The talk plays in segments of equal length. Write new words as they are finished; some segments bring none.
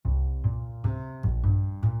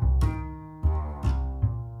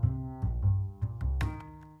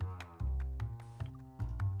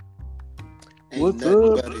Ain't What's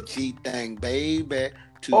nothing up? but a G thing, baby.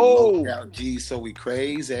 To the Oh, low G, so we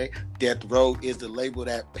crazy. Death Row is the label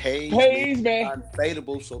that pays me. pays me.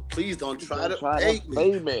 Unfadable, so please don't try to Try to fade me.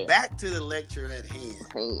 fade me. Back to the lecture at hand.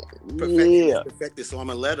 Perfection Yeah. is perfected, so I'm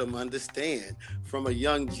gonna let them understand from a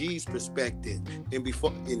young G's perspective. And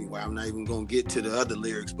before, anyway, I'm not even gonna get to the other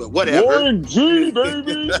lyrics, but whatever. Warren G,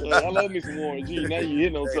 baby. Yeah, I love me some Warren G. Now you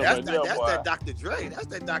hitting on Hey, something right there, that's boy. that Dr. Dre. That's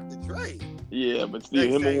that Dr. Dre. Yeah, but still, Hey,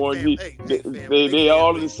 him and same Warren fam. G, Hey, they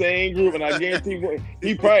all in the same group, and I guarantee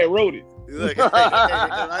he probably wrote it. Look,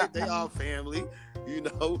 right? They all family. You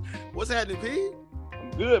know what's happening, P?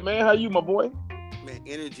 I'm good, man. How you, my boy? Man,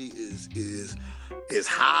 energy is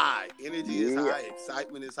high. Energy is high.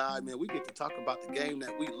 Excitement is high. Man, we get to talk about the game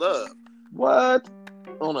that we love. What?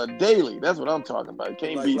 On a daily. That's what I'm talking about.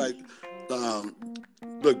 Can't beat it.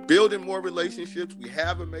 Look, building more relationships. We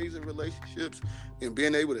have amazing relationships, and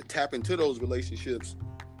being able to tap into those relationships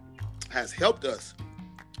has helped us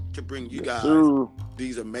to bring you guys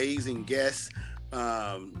these amazing guests.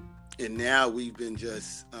 And now we've been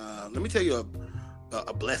just, let me tell you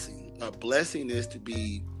a blessing. A blessing is to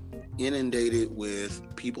be inundated with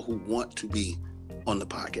people who want to be on the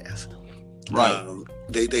podcast. Right.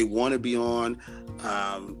 They want to be on,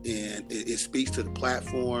 and it speaks to the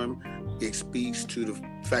platform. It speaks to the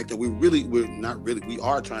fact that we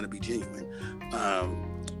are trying to be genuine.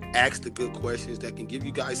 Ask the good questions that can give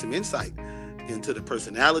you guys some insight into the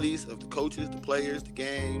personalities of the coaches, the players, the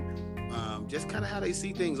game, just kind of how they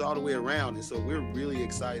see things all the way around. And so we're really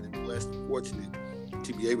excited and blessed and fortunate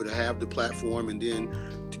to be able to have the platform and then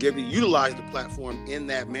to be able to utilize the platform in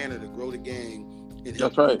that manner to grow the game and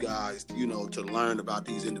help you guys, to learn about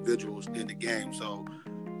these individuals in the game. So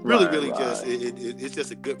really, it's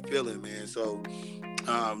just a good feeling, man. So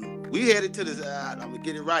we headed to I'm going to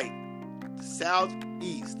get it right. The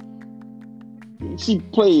Southeast. She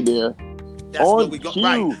played there. That's on what we go. cue.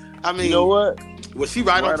 Right. I mean, you know what? Was she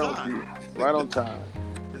right on time? Right on time.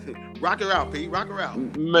 Rock her out, Pete. Rock her out.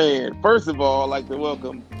 Man, first of all, I'd like to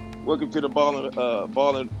welcome to the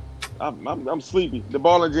Ballin'. I'm sleepy. The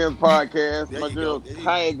Ballin' Gems podcast. My girl,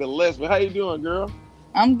 Kaya Gillespie. How you doing, girl?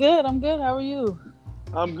 I'm good. How are you?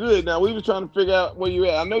 I'm good. Now, we were trying to figure out where you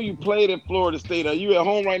at. I know you played at Florida State. Are you at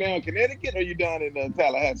home right now in Connecticut, or are you down in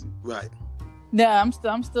Tallahassee? Right. Yeah,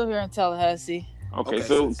 I'm still here in Tallahassee. Okay,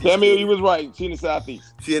 so Cameo, you was right. She in the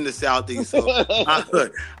Southeast. She in the Southeast. So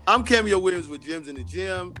look, I'm Cameo Williams with Gems in the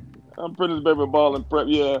Gym. I'm Prentice Baby Ball and Prep.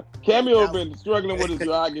 Yeah, Cameo been struggling with his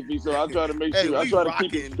geography, so I try to make sure. I try to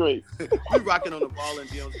keep it straight. We rocking on the Ball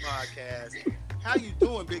and Gems podcast. How you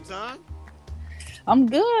doing, big time? I'm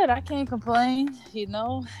good. I can't complain.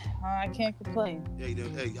 I can't complain.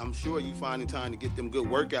 Hey, I'm sure you finding time to get them good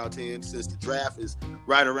workouts in since the draft is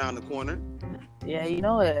right around the corner. Yeah,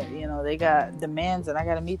 they got demands, and I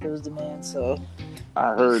got to meet those demands. So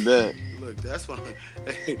I heard that. Look, that's fine.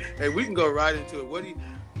 Hey, we can go right into it. What do you?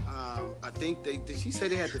 I think did she say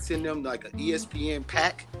they had to send them like an ESPN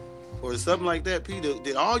pack or something like that, Peter?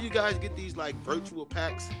 Did all you guys get these like virtual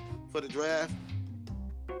packs for the draft?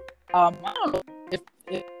 I don't know if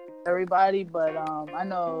everybody, but I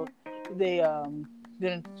know they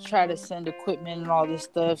gonna try to send equipment and all this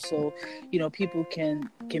stuff, so people can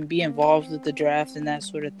be involved with the draft and that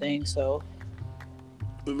sort of thing. So.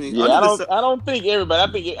 I mean, I don't think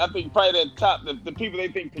everybody. I think probably the people they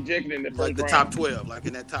think projected in the first like the round. top 12, like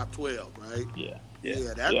in that top 12, right? Yeah.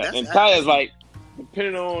 That's and Kaya's like,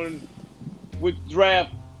 depending on which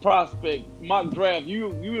draft prospect, mock draft,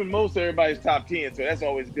 you in most everybody's top 10, so that's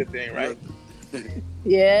always a good thing, right?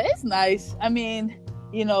 Yeah, it's nice. I mean,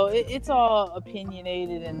 it's all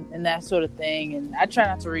opinionated and that sort of thing, and I try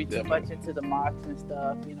not to read too much into the mocks and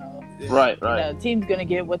stuff. Right. The team's gonna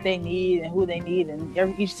get what they need and who they need,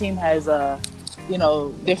 and each team has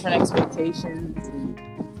different expectations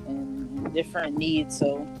and different needs.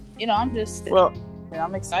 So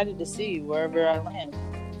I'm excited to see wherever I land.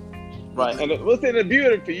 Right, and what's the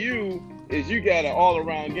beauty for you is you got an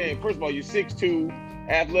all-around game. First of all, you're 6'2",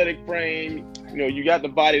 athletic frame. You got the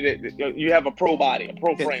body that you have a pro body, a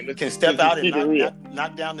pro frame. Can step out and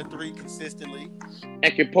knock down the three consistently.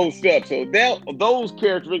 And can post up. So those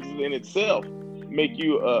characteristics in itself make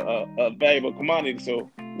you a valuable commodity. So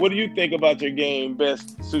what do you think about your game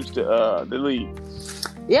best suits to the league?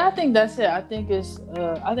 Yeah, I think that's it. I think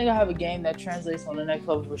I have a game that translates on the next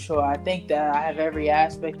level for sure. I think that I have every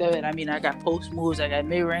aspect of it. I mean, I got post moves, I got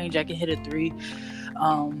mid range, I can hit a three.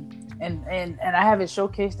 And I haven't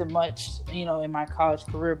showcased it much, in my college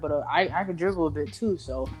career, but I could dribble a bit too.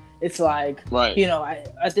 So it's like, right.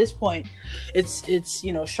 At this point, it's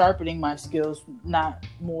sharpening my skills, not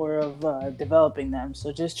more of developing them.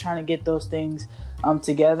 So just trying to get those things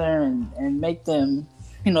together and make them,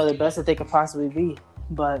 the best that they could possibly be.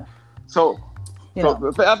 But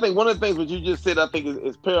I think one of the things that you just said, I think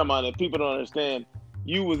is paramount, and people don't understand.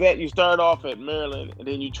 You started off at Maryland, and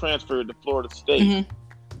then you transferred to Florida State.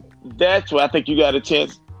 Mm-hmm. That's where I think you got a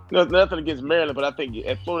chance. Nothing against Maryland, but I think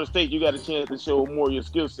at Florida State you got a chance to show more of your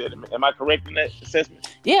skill set. Am I correct in that assessment?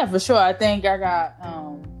 Yeah, for sure. I think I got,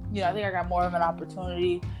 I think I got more of an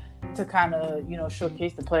opportunity to kind of,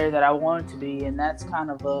 showcase the player that I wanted to be, and that's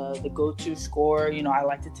kind of the go-to scorer. I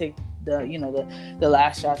like to take the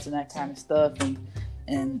last shots and that kind of stuff,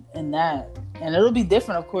 and it'll be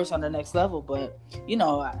different, of course, on the next level. But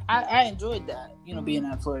I enjoyed that, being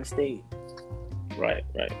at Florida State. Right.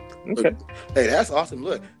 Okay. Hey, that's awesome.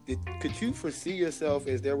 Look, could you foresee yourself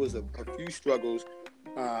as there was a few struggles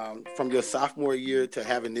from your sophomore year to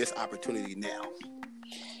having this opportunity now?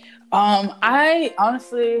 I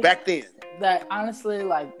honestly back then. Back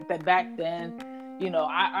then,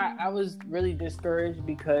 I was really discouraged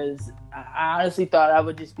because I honestly thought I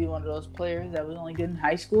would just be one of those players that was only good in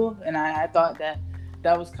high school, and I thought that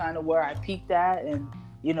was kind of where I peaked at, and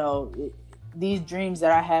these dreams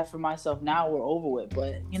that I had for myself now were over with.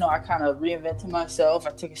 But I kind of reinvented myself. I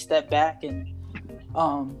took a step back and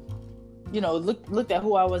looked at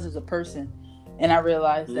who I was as a person, and I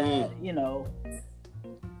realized that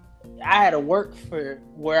I had to work for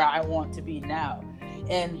where I want to be now.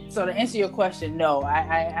 And so to answer your question, no,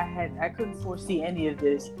 I couldn't foresee any of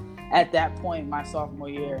this at that point my sophomore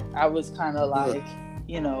year. I was kind of like,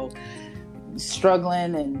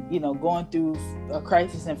 struggling and, going through a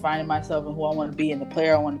crisis and finding myself and who I want to be and the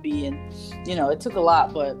player I want to be. And, it took a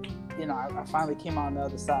lot, but, I finally came out on the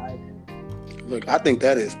other side. Look, I think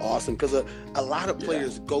that is awesome because a lot of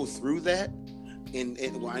players go through that. And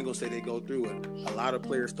well, I ain't gonna say they go through it. A lot of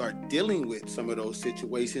players start dealing with some of those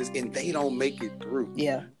situations, and they don't make it through.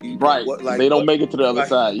 Yeah, right. They don't make it to the other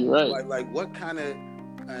side. You're right. Like what kind of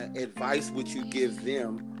advice would you give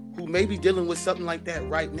them who may be dealing with something like that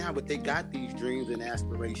right now, but they got these dreams and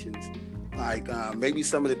aspirations? Like maybe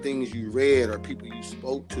some of the things you read or people you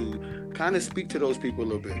spoke to, kind of speak to those people a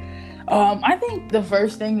little bit. I think the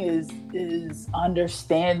first thing is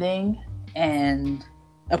understanding and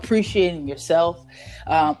appreciating yourself.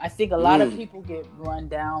 I think a lot of people get run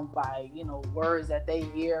down by words that they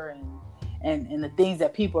hear and the things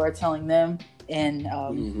that people are telling them. And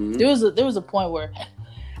there was a point where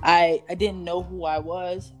I didn't know who I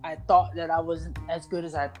was. I thought that I wasn't as good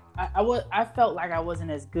as I was. I felt like I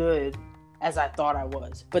wasn't as good as I thought I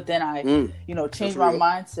was. But then I changed my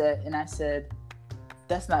mindset and I said,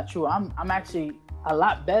 that's not true. I'm actually a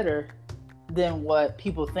lot better than what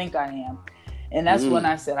people think I am. And that's when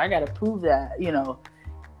I said, I got to prove that,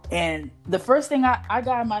 And the first thing I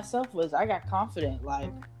got myself was I got confident. Like,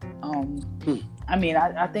 I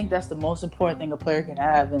think that's the most important thing a player can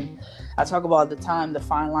have. And I talk about the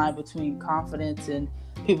fine line between confidence and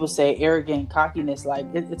people say arrogant, cockiness. Like,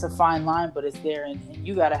 it's a fine line, but it's there. And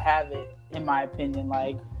you got to have it, in my opinion.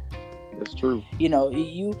 Like, that's true. You'll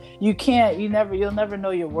never know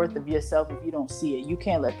your worth of yourself if you don't see it. You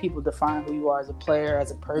can't let people define who you are as a player,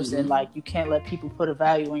 as a person. Like, you can't let people put a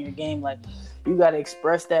value on your game. Like, you got to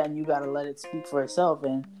express that and you got to let it speak for itself.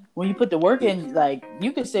 And when you put the work in, like,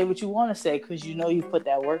 you can say what you want to say because you put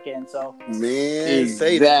that work in. So, man,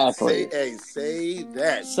 say that. Say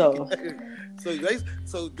that. So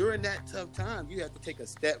during that tough time, you have to take a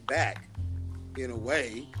step back, in a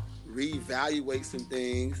way, reevaluate some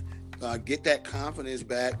things. Get that confidence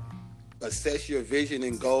back, assess your vision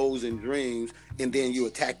and goals and dreams, and then you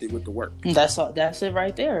attack it with the work. That's it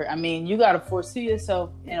right there. I mean, you got to foresee yourself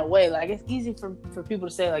in a way. Like, it's easy for people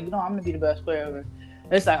to say, like, I'm going to be the best player ever.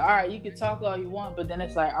 It's like, all right, you can talk all you want, but then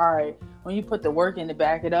it's like, all right, when you put the work in to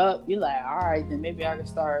back it up, you're like, all right, then maybe I can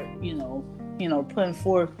start, putting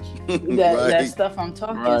forth that stuff I'm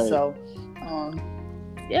talking. Right. So,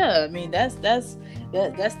 yeah, I mean, that's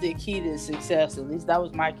the key to success. At least that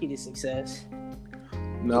was my key to success.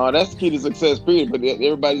 No, that's the key to success, period. But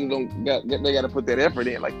everybody's they got to put that effort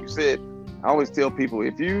in. Like you said, I always tell people,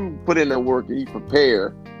 if you put in the work and you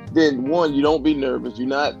prepare, then one, you don't be nervous. You're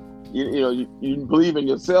not, you believe in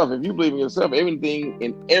yourself. If you believe in yourself, everything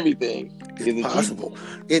is possible.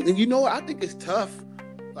 And I think it's tough.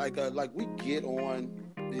 Like we get on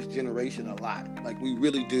this generation a lot. Like we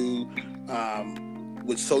really do.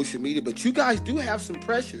 With social media, but you guys do have some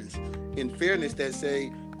pressures, in fairness, that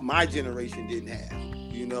say my generation didn't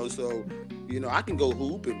have, so I can go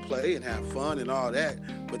hoop and play and have fun and all that,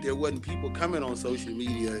 but there wasn't people coming on social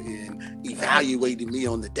media and evaluating me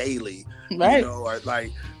on the daily, right?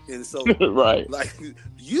 And so right, like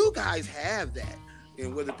you guys have that,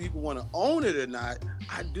 and whether people want to own it or not,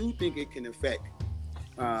 I do think it can affect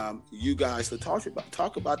you guys to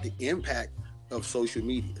talk about the impact of social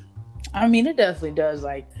media. I mean, it definitely does.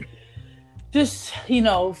 Like, just,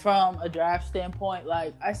 from a draft standpoint,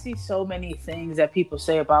 like, I see so many things that people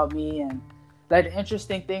say about me. And, like, the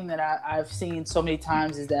interesting thing that I've seen so many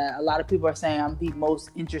times is that a lot of people are saying I'm the most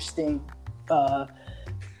interesting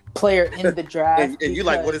player in the draft. and you're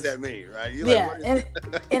like, what does that mean, right? You're yeah, like,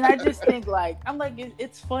 and I just think, like, I'm like,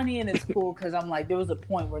 it's funny and it's cool because I'm like, there was a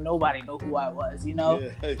point where nobody knew who I was, Yeah.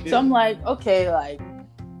 So I'm like, okay, like,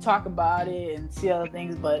 talk about it and see other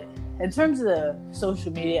things. But in terms of the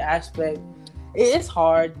social media aspect, it's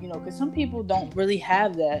hard, because some people don't really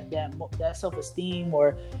have that self-esteem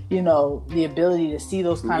or, the ability to see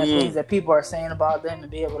those kind of things that people are saying about them and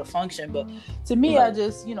be able to function. But to me, I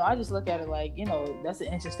just look at it like, that's an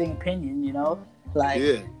interesting opinion, like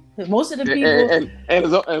most of the people.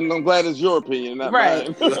 And I'm glad it's your opinion, not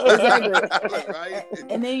right. mine. Exactly. Right.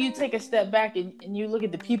 And then you take a step back and you look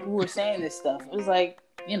at the people who are saying this stuff. It's like,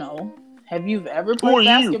 have you ever played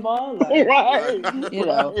basketball? Like, right.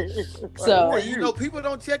 So people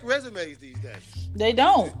don't check resumes these days. They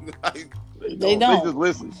don't. They don't. They just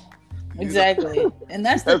listen. Exactly. And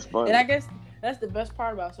that's funny. And I guess that's the best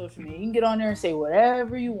part about social media. You can get on there and say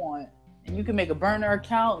whatever you want. And you can make a burner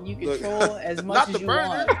account and you can troll as much as you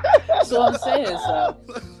want. That's what I'm saying. So,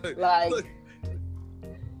 like,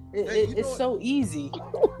 it's so easy.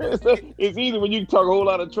 It's easy when you can talk a whole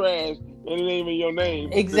lot of trash and it ain't even your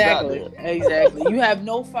name. Exactly. You have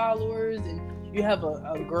no followers and you have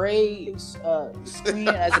a gray screen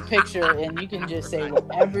as a picture and you can just say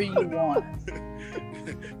whatever you want.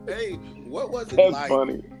 Hey, what was it That's like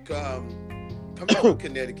funny. Coming from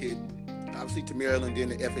Connecticut, obviously to Maryland, then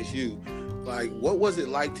to FSU? Like, what was it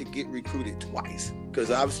like to get recruited twice? Because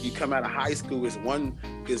obviously you come out of high school is one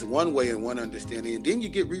way and one understanding, and then you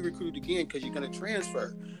get re-recruited again because you're going to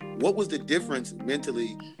transfer. What was the difference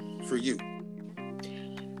mentally for you?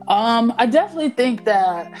 I definitely think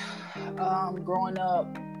that growing up,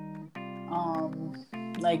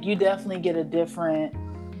 like, you definitely get a different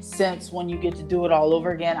sense when you get to do it all over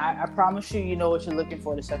again. I promise you know what you're looking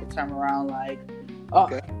for the second time around. Like,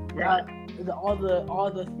 Okay. All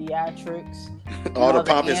the theatrics, all the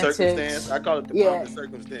pomp and circumstance. I call it the pomp and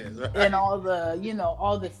circumstance, right? And all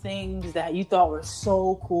the things that you thought were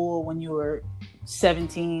so cool when you were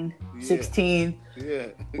 17, 16. Yeah.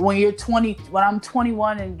 When you're 20, when I'm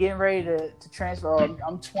 21 and getting ready to transfer, or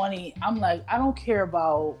I'm 20, I'm like, I don't care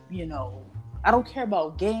about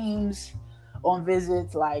games on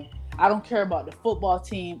visits. Like, I don't care about the football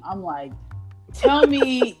team. I'm like, tell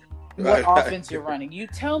me what offense you're running. You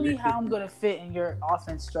tell me how I'm going to fit in your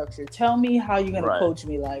offense structure. Tell me how you're going to coach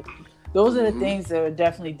me. Like, those are the things that are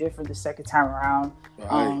definitely different the second time around.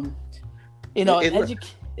 Right. And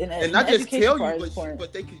not just tell you,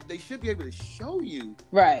 but they should be able to show you,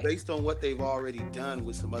 based on what they've already done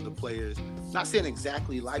with some other players. Not saying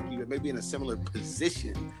exactly like you, but maybe in a similar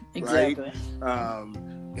position, exactly. Right?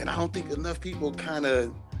 And I don't think enough people kind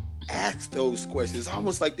of ask those questions. It's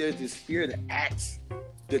almost like there's this fear to ask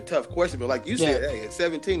the tough question. But like you said, hey, at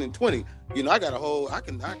 17 and 20, I got I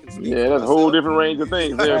can speak. Yeah, that's a whole different range of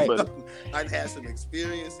things there, but I've had some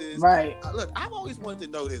experiences. Right. Look, I've always wanted to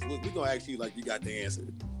know this. We're gonna ask you like you got the answer.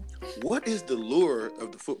 What is the lure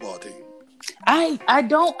of the football team? I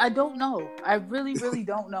don't know. I really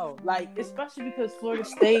don't know. Like, especially because Florida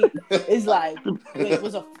State is like,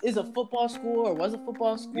 is a football school or was a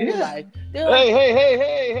football school. Yeah. Like,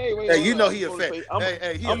 hey, wait. Hey, he a fan.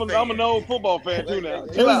 I'm an old football fan too now.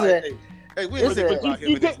 Hey, we ain't really about him.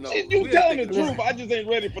 You telling the truth. I just ain't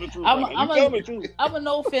ready for the truth. I'm an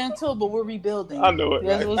old fan too, but we're rebuilding. I know it.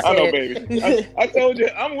 I know, baby. I told you,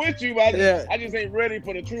 I'm with you, but I just ain't ready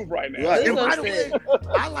for the truth right now. Right. And by the way,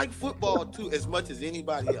 I like football too as much as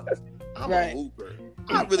anybody else. I'm a hooper.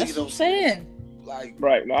 I really That's what I'm saying. Like,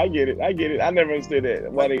 right. No, I get it. I never understood that.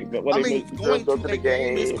 Why they going to the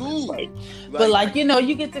game is cool. But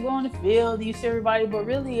you get to go on the field, you see everybody, but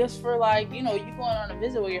really it's for like, you going on a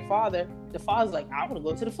visit with your father. The father's like, I want to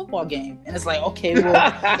go to the football game. And it's like, okay,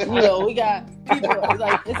 well, we got people,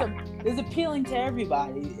 like, it's appealing to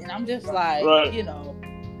everybody. And I'm just like,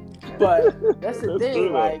 but that's the thing.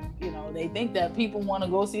 True, like, they think that people want to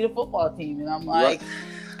go see the football team. And I'm like,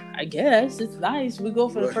 I guess it's nice. We go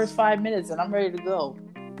for the first 5 minutes and I'm ready to go.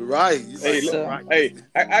 Right. Hey,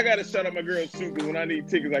 I got to shut up my girl Sue because when I need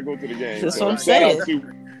tickets, I go to the game. That's what I'm saying.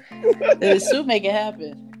 Sue make it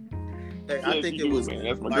happen. Hey, I think it was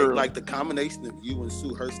like the combination of you and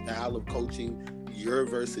Sue, her style of coaching, your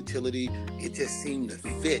versatility, it just seemed to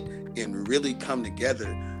fit and really come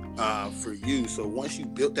together for you. So once you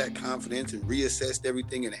built that confidence and reassessed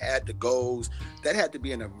everything and had the goals, that had to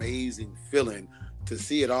be an amazing feeling to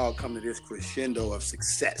see it all come to this crescendo of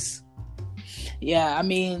success. Yeah, I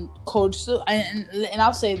mean, Coach Sue, and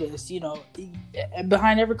I'll say this,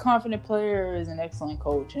 behind every confident player is an excellent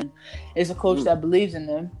coach, and it's a coach that believes in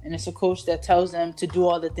them, and it's a coach that tells them to do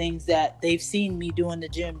all the things that they've seen me do in the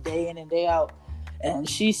gym day in and day out. And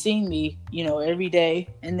she's seen me, every day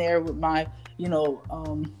in there with my,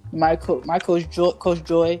 my coach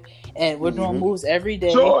Joy, and we're doing moves every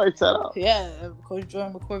day. Joy, shut up. Yeah, Coach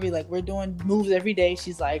Joy McCorvey, like we're doing moves every day.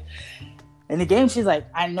 She's like, in the game, she's like,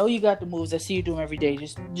 I know you got the moves. I see you do them every day.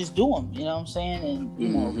 Just do them. You know what I'm saying?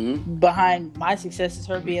 And behind my success is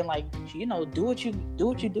her being like, do what you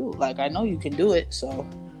do. Like I know you can do it. So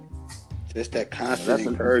just that constant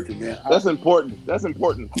encouragement, man. That's important. That's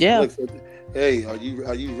important. Yeah. Look, hey, are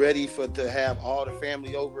you ready to have all the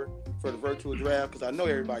family over for the virtual draft? Because I know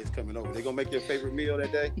everybody's coming over. They gonna make your favorite meal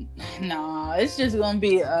that day? Nah, it's just gonna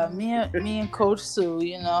be me and Coach Sue.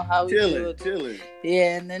 How we do it. Chilling.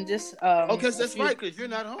 Yeah, and then just because that's right. Because you're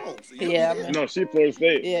not home. So No, she Florida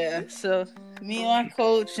State. Yeah, so me and my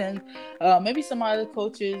coach and maybe some other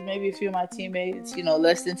coaches, maybe a few of my teammates.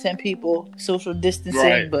 Less than 10 people, social distancing.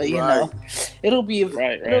 Right, but it'll be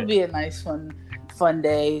a nice fun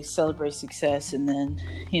day, celebrate success, and then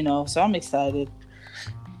so I'm excited.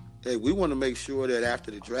 Hey, we want to make sure that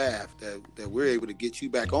after the draft that we're able to get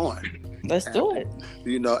you back on. Let's do it. After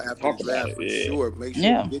the draft, for sure. Make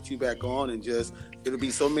sure we get you back on, and just it'll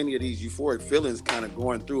be so many of these euphoric feelings kind of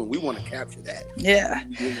going through, and we want to capture that. Yeah.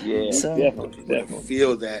 So, definitely.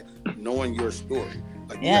 Feel that knowing your story.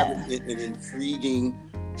 Like you have an intriguing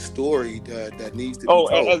story that needs to be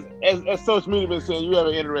told. As social media been saying, you have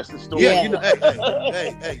an interesting story. Yeah,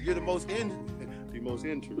 hey, you're the most interesting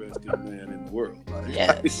man in the world.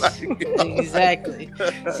 Yes, exactly.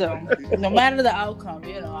 So no matter the outcome,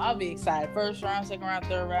 I'll be excited. First round, second round,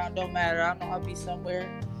 third round, don't matter. I know I'll be somewhere.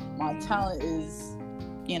 My talent is,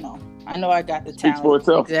 I know I got the talent. Speaks for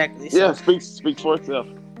itself. Exactly. So. Speaks for itself.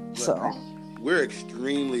 So we're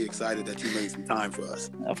extremely excited that you made some time for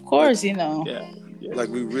us. Of course, Yeah. Like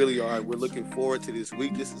we really are. We're looking forward to this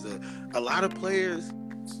week. This is a lot of players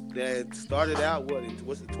that started out,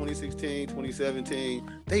 2016,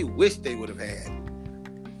 2017, they wish they would have had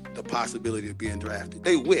the possibility of being drafted.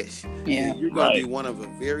 They wish. Yeah. And you're going to be one of a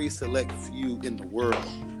very select few in the world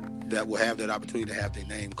that will have that opportunity to have their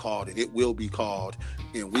name called, and it will be called.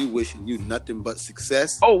 And we wishing you nothing but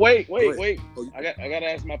success. Oh, wait. I got to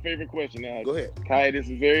ask my favorite question now. Go ahead. Kai, this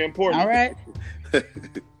is very important. All right.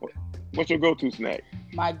 What's your go-to snack?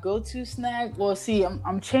 My go-to snack? Well, see,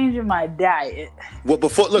 I'm changing my diet. Well,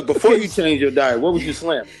 before you change your diet, what would you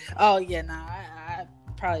slam? Oh yeah, I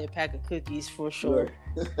probably a pack of cookies for sure.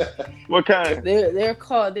 What kind? They're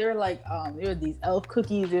these elf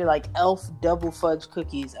cookies. They're like elf double fudge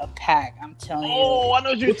cookies, a pack. I'm telling you. Oh, I know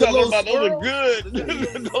what you're talking about. Those are good.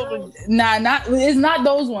 It's not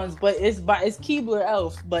those ones, but it's Keebler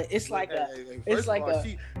Elf, but it's like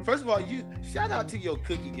First of all, you shout out to your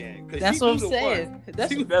cookie gang. That's what I'm saying.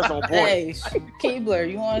 That's on point. Hey,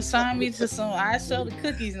 Keebler, you want to sign me to some? I sell the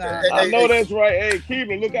cookies now. I know that's right. Hey,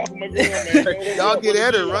 Keebler, look out for my girl, man. Y'all get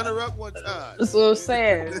at her, run her up one time. That's what I'm saying.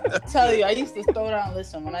 I tell you, I used to throw down.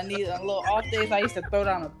 Listen, when I need a little off days, I used to throw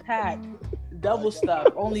down a pack, double stuff,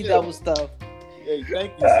 only double stuff. Hey,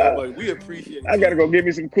 thank you so much. We appreciate it. I gotta go get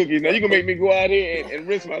me some cookies. Now you gonna make me go out here and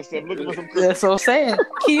risk myself looking for some cookies. That's what I'm saying.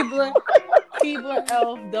 Keebler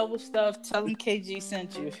Elf, double stuff. Tell them KG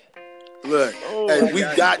sent you. Look, hey, we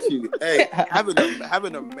got you. Hey, have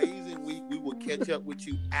an amazing week. We will catch up with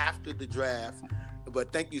you after the draft.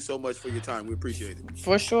 But thank you so much for your time. We appreciate it.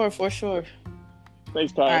 For sure.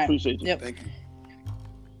 Thanks, Ty. I appreciate you. Yep. Thank you.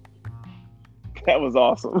 That was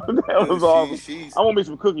awesome. Awesome. I want me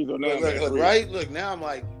some cookies on that. Look, right? Look, now I'm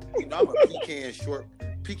like, I'm a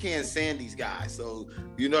pecan Sandy's guy. So,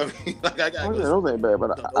 you know what I mean? Like, I got those ain't bad,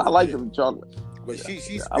 but I like them chocolate. But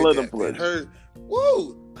she's I love them flavors.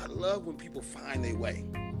 I love when people find their way.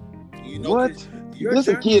 What? This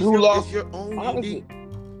a kid who lost your own unique.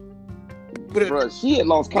 Bro, she had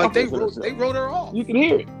lost confidence. They wrote her off. You can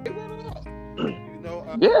hear it. They wrote her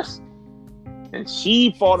off. Yes. And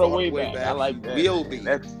she fought her way back. I like that. Will be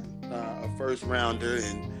a first rounder,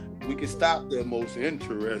 and we can stop the most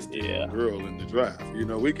interesting girl in the draft.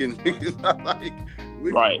 We can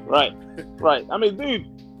Right. I mean, dude,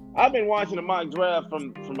 I've been watching the mock draft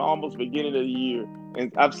from almost beginning of the year,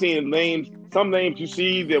 and I've seen some names you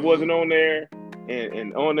see that wasn't on there,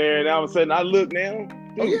 and on there, and all of a sudden I look now.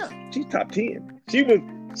 Dude, she's top 10. She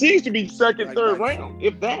used to be second, third round,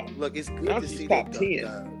 if that. Look, it's good now to see top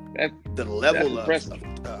 10. The level of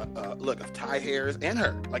Ty Harris and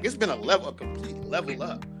her. Like, it's been a complete level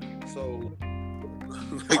up. So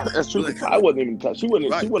That's true. I wasn't even touched. She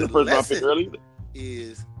wasn't. She wasn't the first round pick early either.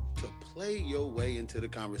 Is to play your way into the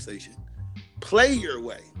conversation. Play your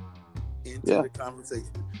way into the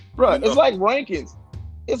conversation, bro. It's like rankings.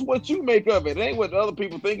 It's what you make of it. It ain't what other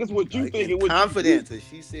people think. It's what you think. It's what confidence. As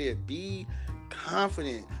she said, be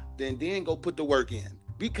confident. Then go put the work in.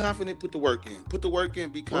 Be confident. Put the work in. Put the work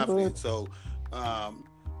in. Be confident. So,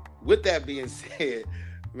 with that being said,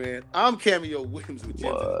 man, I'm Cameo Williams with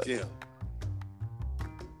Jim to the Gym.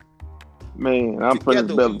 Man, I'm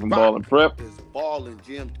Prentice Belton from Ball and Prep. It's Ball and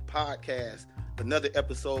Gym podcast. Another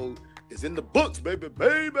episode is in the books, baby.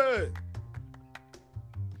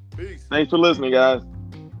 Peace. Thanks for listening, guys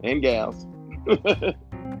and gals.